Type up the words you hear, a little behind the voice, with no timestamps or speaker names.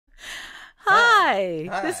Hi,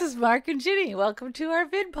 Hi. this is Mark and Ginny. Welcome to our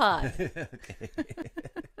vid pod. Okay.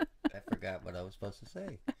 I forgot what I was supposed to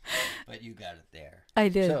say, but you got it there. I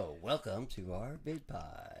did. So, welcome to our Big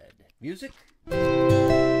Pod. Music?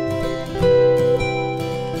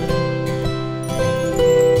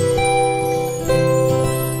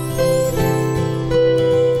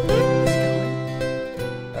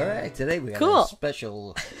 All right, today we got a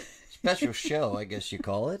special show, I guess you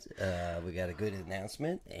call it. We got a good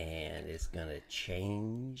announcement, and it's going to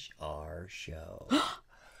change our show.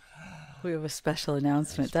 We have a special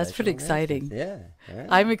announcement. That's pretty exciting. Yeah. Right.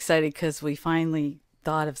 I'm excited because we finally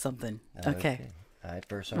thought of something. Okay. All right,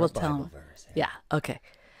 first our We'll Bible tell 'em. verse. Yeah, okay.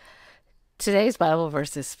 Today's Bible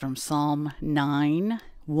verse is from Psalm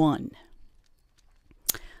 9:1.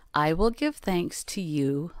 I will give thanks to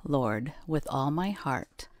you, Lord, with all my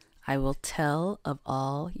heart. I will tell of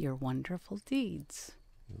all your wonderful deeds.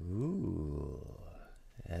 Ooh,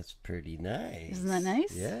 that's pretty nice. Isn't that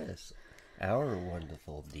nice? Yes. Our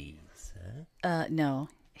wonderful deeds, huh? No,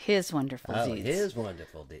 his wonderful deeds. His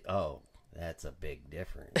wonderful deeds. Oh, that's a big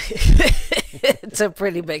difference. It's a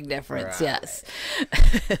pretty big difference, Right. yes.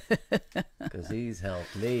 Because he's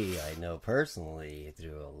helped me, I know personally,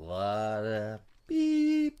 through a lot of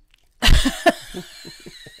beep.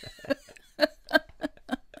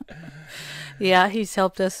 Yeah, he's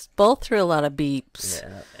helped us both through a lot of beeps.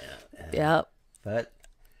 Yeah. Yep. But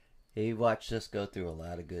he watched us go through a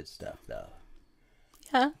lot of good stuff, though.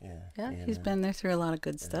 Yeah. Yeah. He's been there through a lot of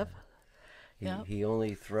good stuff. He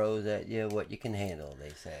only throws at you what you can handle, they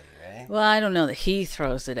say, right? Well, I don't know that he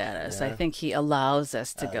throws it at us. I Yeah. think he allows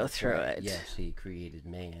us to go That's through right. it. Yes, he created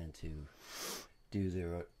man to do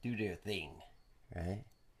their thing, right?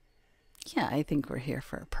 Yeah, I think we're here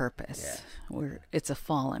for a purpose. Yeah. It's a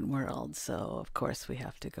fallen world, so of course we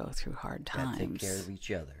have to go through hard times. Gotta take care of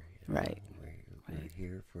each other. You know? Right. We're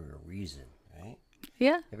here for a reason, right?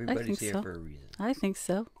 Yeah, I Everybody's think here so. for a reason. I think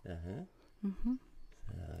so.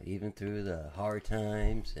 Even through the hard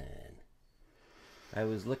times, and I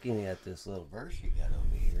was looking at this little verse you got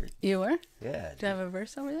over here. You were? Yeah. Do you have a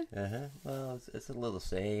verse over there? Well, it's a little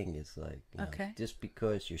saying. It's like, Okay. just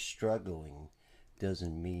because you're struggling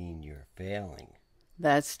doesn't mean you're failing.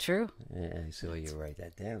 That's true. Yeah, so you write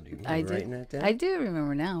that down. Do you I remember did. writing that down? I do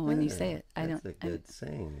remember now when you Yeah, say it. That's a good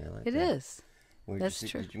saying. I like It that. is. Where'd That's you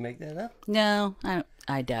see, true. Did you make that up? No,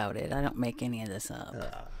 I doubt it. I don't make any of this up.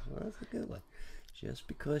 Well, that's a good one. Just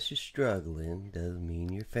because you're struggling doesn't mean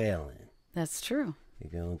you're failing. That's true.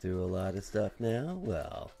 You're going through a lot of stuff now?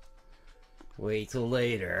 Well, wait till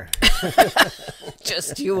later.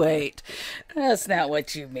 Just you wait. That's not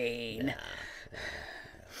what you mean.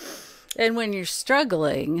 And when you're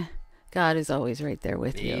struggling, God is always right there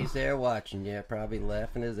with you. He's there watching you, probably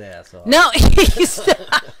laughing his ass off. No, he's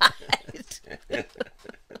not.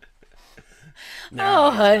 No,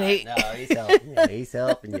 Oh, honey. No, he's helping you. He's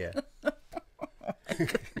helping you.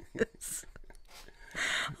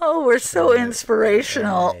 Oh, we're so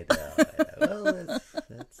inspirational. I know. Well,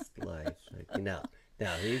 that's life.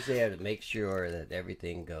 Now, he's there to make sure that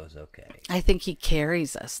everything goes okay. I think he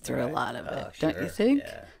carries us through a lot of it. Don't you think?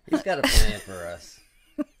 Yeah. He's got a plan for us.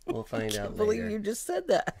 We'll find out I believe later. you just said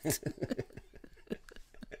that.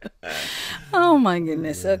 Oh my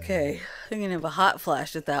goodness. Okay. I'm going to have a hot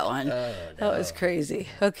flash at that one. Oh, That was crazy.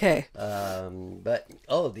 Okay. But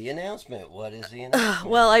the announcement. What is the announcement?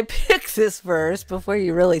 Well, I picked this verse before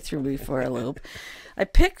you really threw me for a loop. I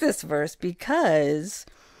picked this verse because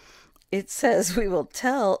it says we will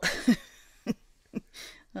tell.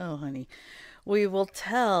 Oh, honey. We will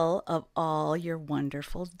tell of all your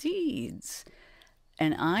wonderful deeds.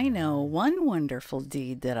 And I know one wonderful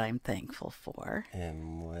deed that I'm thankful for.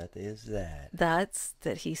 And what is that? That's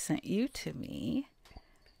that he sent you to me.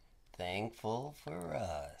 Thankful for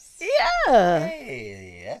us. Yeah.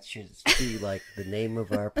 Hey, that should be like the name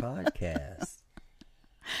of our podcast.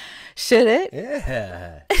 Should it?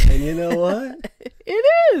 Yeah. And you know what? It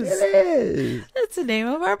is. It is. That's the name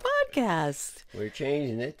of our podcast. We're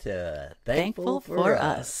changing it to Thankful for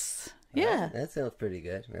us. Yeah. That sounds pretty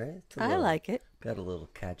good, right? It's a I little- like it. Got a little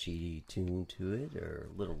catchy tune to it, or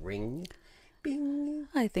a little ring. Bing.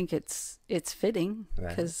 I think it's fitting Right,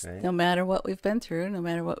 because right. no matter what we've been through, no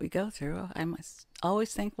matter what we go through, I'm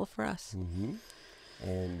always thankful for us. Mm-hmm.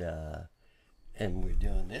 And we're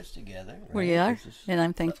doing this together. Right? We are, This is and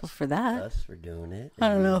I'm thankful for that. us for doing it. I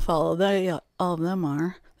don't know if all of them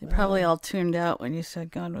are. They probably all tuned out when you said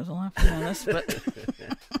God was laughing at us, but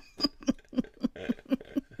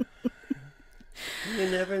You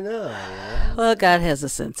never know. Yeah? well, God has a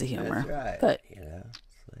sense of humor. That's right. But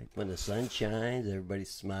It's like when the sun shines, everybody's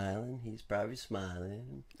smiling. He's probably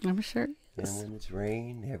smiling. I'm sure. And when it's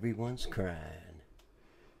rain, everyone's crying.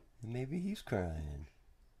 Maybe he's crying.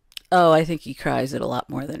 Oh, I think he cries it a lot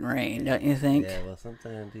more than rain, don't you think? Yeah, well,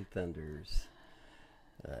 sometimes he thunders.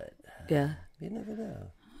 But yeah. You never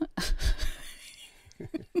know.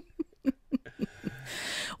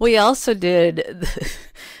 We also did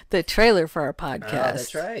the trailer for our podcast.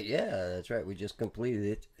 That's right. Yeah, that's right. We just completed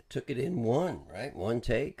it. Took it in one, right? One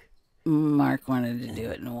take. Mark wanted to do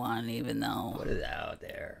it in one, even though... Put it out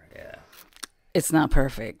there, yeah. It's not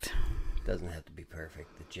perfect. It doesn't have to be perfect.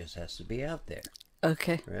 It just has to be out there.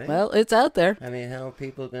 Okay. Right? Well, it's out there. I mean, how are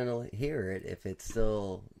people going to hear it if it's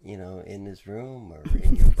still, in this room or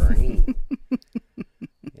in your brain?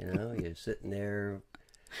 You're sitting there,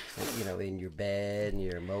 in your bed and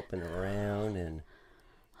you're moping around and...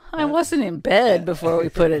 I wasn't in bed before we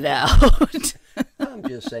put it out. I'm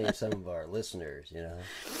just saying some of our listeners,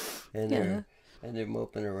 and they're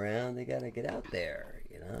moping around. They got to get out there,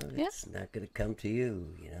 It's not going to come to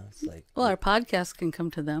you, It's like... Well, our podcast can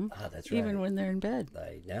come to them. That's right. Even when they're in bed.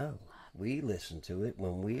 I know. We listen to it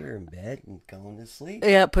when we are in bed and going to sleep.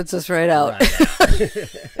 Yeah, it puts us right out.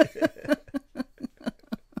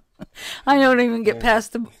 I don't even get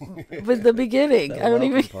past the beginning. I don't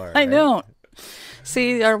even... Part, I don't.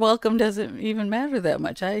 See, our welcome doesn't even matter that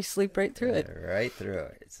much. I sleep right through it. Right through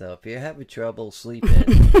it. So if you're having trouble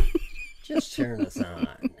sleeping, just turn us on.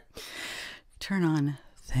 Turn on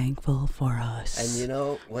Thankful for Us. And you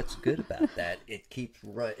know what's good about that?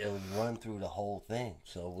 It'll run through the whole thing.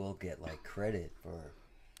 So we'll get like credit for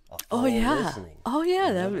a full listening. Oh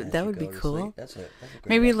yeah, that would be cool. That's a great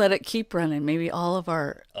Maybe idea. let it keep running. Maybe all of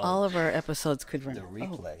our episodes could run. The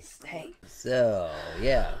replay. Oh, hey. So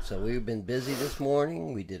we've been busy this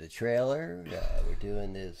morning. We did a trailer. We're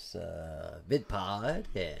doing this VidPod,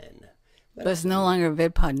 and but it's no longer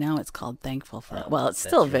VidPod now. It's called Thankful for Us. Well, it's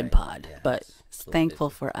still VidPod, but it's Thankful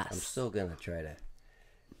for Us. I'm still gonna try to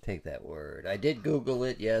take that word. I did Google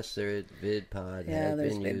it. Yes, there's VidPod. Yeah,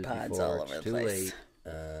 there's been used VidPods before. all over the place. Late.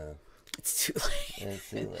 It's too late. It's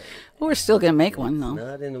too late. Well, we're still gonna make one though.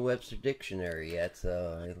 Not in the Webster Dictionary yet,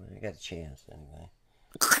 so I got a chance anyway.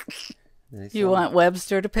 You want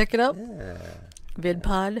Webster to pick it up? Yeah.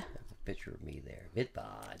 VidPod? That's a picture of me there.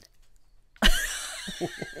 VidPod.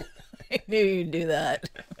 I knew you'd do that.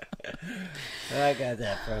 I got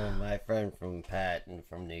that from my friend from Pat and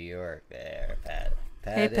from New York there. Pat.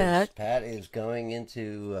 Hey, Pat. Pat is going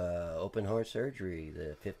into open heart surgery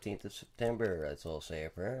the 15th of September. Let's all say a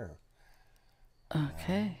prayer.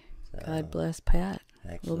 Okay. God bless Pat.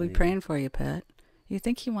 We'll be praying for you, Pat. You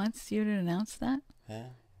think he wants you to announce that?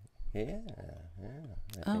 Yeah,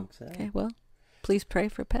 I think so. Okay, well, please pray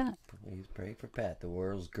for Pat. Please pray for Pat, the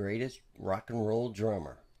world's greatest rock and roll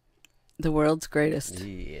drummer. The world's greatest.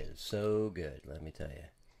 He is so good, let me tell you.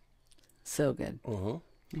 So good.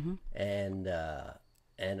 Mm-hmm.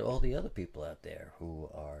 And all the other people out there who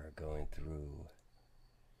are going through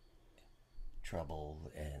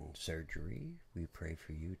trouble and surgery, we pray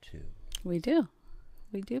for you too. We do.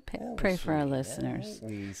 We do pray for our listeners.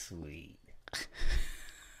 We sweet.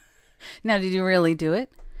 Now, did you really do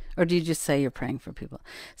it? Or do you just say you're praying for people?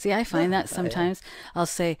 See, I find that sometimes I'll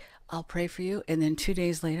say, I'll pray for you, and then 2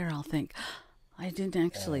 days later I'll think, I didn't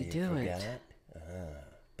actually do it.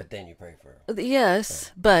 But then you pray for them.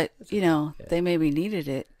 Yes, but, they maybe needed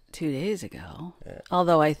it 2 days ago. Yeah.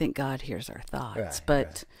 Although I think God hears our thoughts.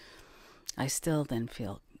 But I still then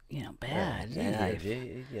feel, bad.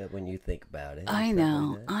 Yeah, when you think about it. I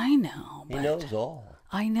know. He knows all.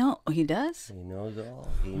 I know. He does? He knows all.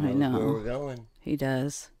 He knows where we're going. He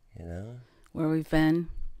does. Where we've been.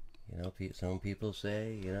 Some people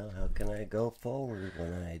say, how can I go forward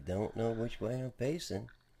when I don't know which way I'm facing?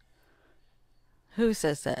 Who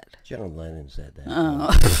says that? John Lennon said that.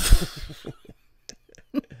 Oh.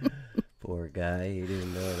 Poor guy. He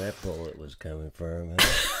didn't know that bullet was coming for him.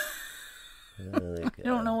 Huh? I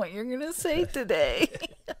don't know what you're going to say today.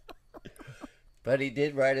 But he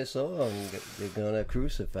did write a song, They're Gonna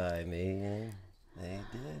Crucify Me. They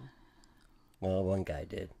did. Well, one guy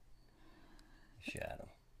did. Shot him.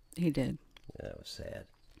 He did. That was sad.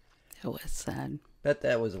 It was sad. But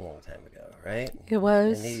that was a long time ago, right? It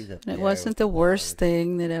was. It wasn't the worst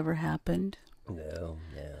thing that ever happened. No.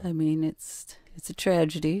 I mean, it's a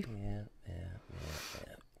tragedy. Yeah.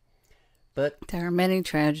 But there are many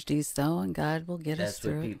tragedies, though, and God will get us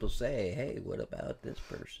through. That's what people say. Hey, what about this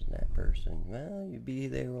person, that person? Well, you'd be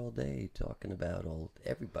there all day talking about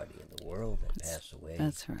everybody in the world that passed away.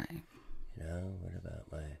 That's right. What about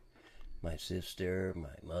my sister,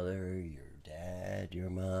 my mother, your dad, your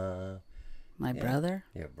mom? My brother.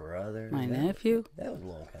 Your brother. My nephew. That was a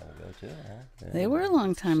long time ago, too, huh? They were a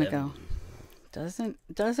long time ago.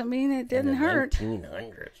 Doesn't mean it didn't hurt. In the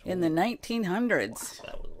 1900s. In the 1900s. Wow,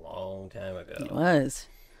 that was a long time ago. It was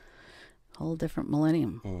a whole different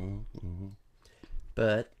millennium.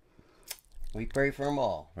 But we pray for them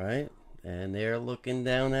all, right? And they're looking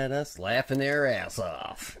down at us, laughing their ass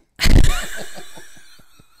off.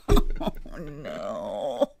 Oh,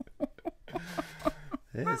 no.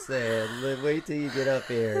 It's sad. Wait till you get up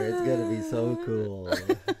here. It's going to be so cool.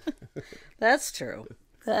 That's true.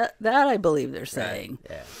 That I believe they're saying.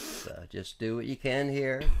 Right. Yeah. So just do what you can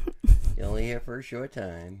here. You're only here for a short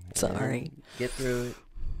time. Sorry. Get through it.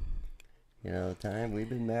 You know, we've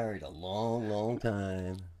been married a long, long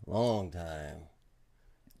time. Long time.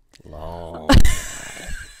 Long time.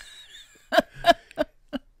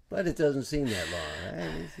 But it doesn't seem that long,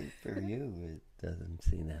 right? For you, it doesn't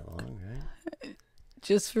seem that long, right?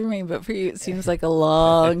 Just for me, but for you, it seems like a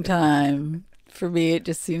long time. For me, it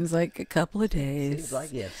just seems like a couple of days. Seems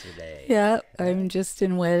like yesterday. Yeah, I'm just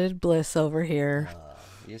in wedded bliss over here.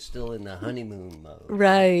 You're still in the honeymoon mode.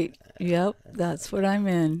 Right. Yep, that's what I'm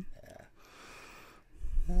in.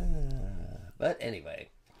 But anyway.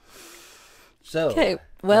 So. Okay,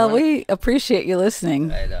 well, we appreciate you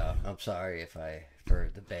listening. I know. I'm sorry for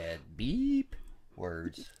the bad beep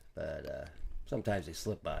words, but sometimes they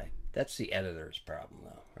slip by. That's the editor's problem,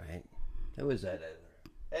 though, right? Who is that editor?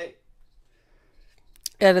 Hey.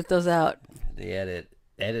 Edit those out. The edit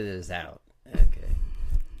is out. Okay.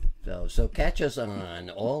 So catch us on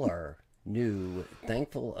all our new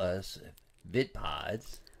Thankful Us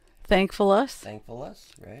VidPods. Thankful us? Thankful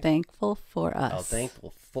Us, right? Thankful for us. Oh,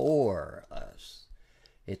 Thankful for Us.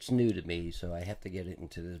 It's new to me, so I have to get it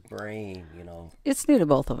into this brain, you know. It's new to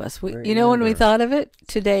both of us. You know when we thought of it?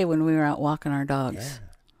 Today when we were out walking our dogs. Yeah.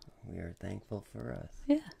 We are thankful for us.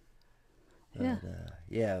 Yeah. But,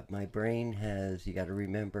 yeah, my brain has, you got to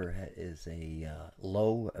remember, is a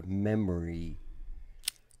low memory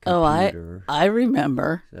computer. Oh, I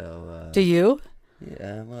remember. So, do you?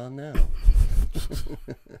 Yeah, well, no.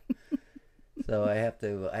 So I have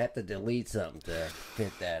to delete something to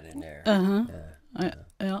fit that in there.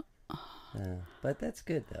 Yeah. But that's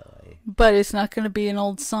good though. But it's not going to be an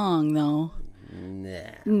old song, though.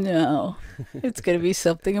 Nah. No, it's going to be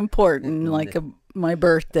something important, like my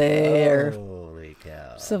birthday or holy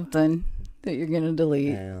cow, something that you're going to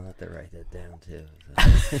delete. Yeah, I'll have to write that down too.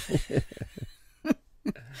 So.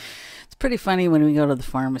 It's pretty funny when we go to the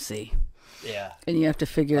pharmacy. Yeah. And you have to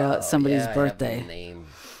figure out somebody's birthday. I have the name.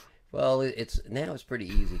 Well, it's pretty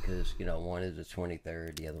easy because, you know, one is the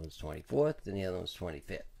 23rd, the other one's 24th, and the other one's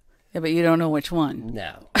 25th. Yeah, but you don't know which one.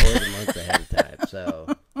 No, or the month ahead of time.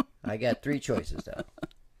 So I got 3 choices though.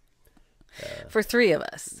 For 3 of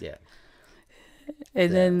us. Yeah.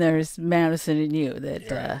 And then there's Madison and you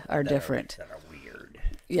that are different. That are weird.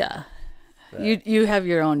 Yeah. You have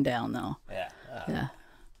your own down though. Yeah. Yeah.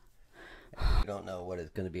 You don't know what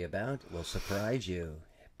it's going to be about. We'll surprise you.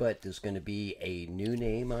 But there's going to be a new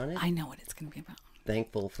name on it. I know what it's going to be about.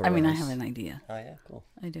 Thankful for I mean, us. I have an idea. Oh, yeah, cool.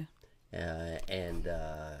 I do. And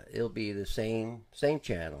it'll be the same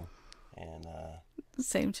channel. And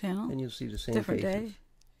Same channel. and you'll see the same Different faces. day.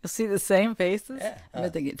 You'll see the same faces? Yeah. I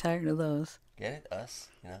bet they get tired of those. Get it? Us.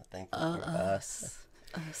 You know, thankful for us.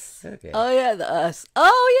 Us. Okay. Oh, yeah, the us.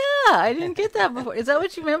 Oh, yeah. I didn't get that before. Is that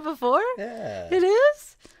what you meant before? Yeah. It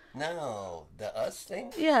is? No, the us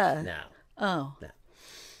thing? Yeah. No. Oh. No.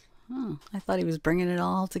 Oh, I thought he was bringing it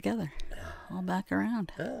all together. All back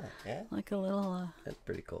around. Oh, yeah. Like a little... That's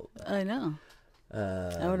pretty cool. I know.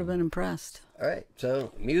 I would have been impressed. All right.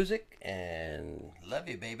 So, music and love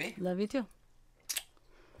you, baby. Love you too.